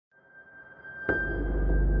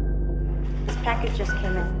Package just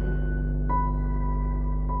came in.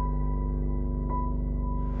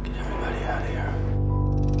 Get everybody out of here.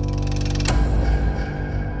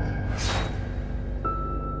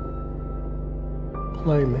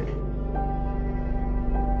 Play me.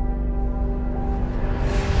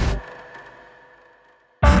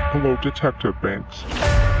 Hello, Detective Banks.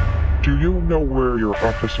 Do you know where your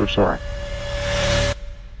officers are?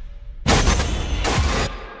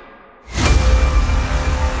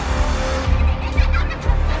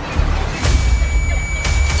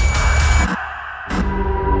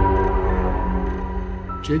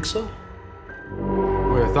 Jigsaw?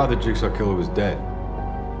 Wait, I thought the Jigsaw killer was dead.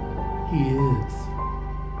 He is.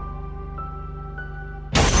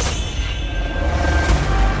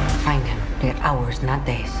 Find him. They're hours, not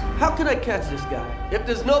days. How can I catch this guy? If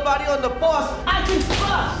there's nobody on the force, I can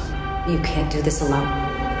trust! You can't do this alone.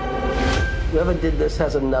 Whoever did this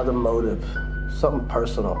has another motive. Something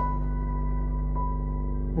personal.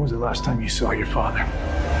 When was the last time you saw your father?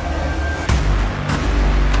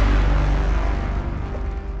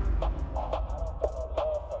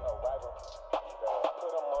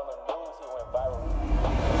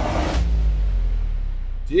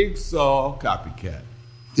 Jigsaw copycat.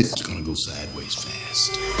 This is gonna go sideways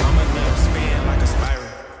fast. I'm a nut spin like a spiral.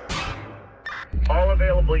 All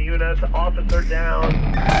available units, officer down.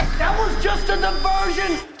 That was just a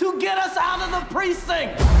diversion to get us out of the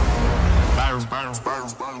precinct!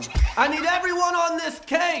 Spiral. I need everyone on this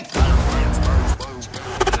case!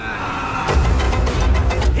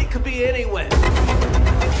 He could be anywhere.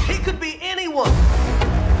 He could be anyone.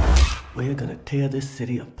 We're gonna tear this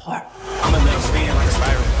city apart. I'm a nut spin like a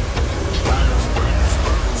spiral.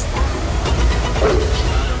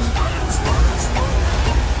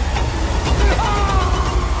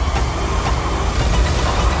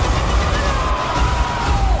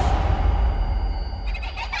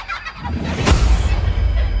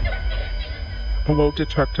 Hello,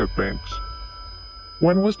 Detective Banks.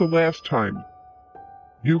 When was the last time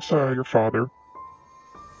you saw your father?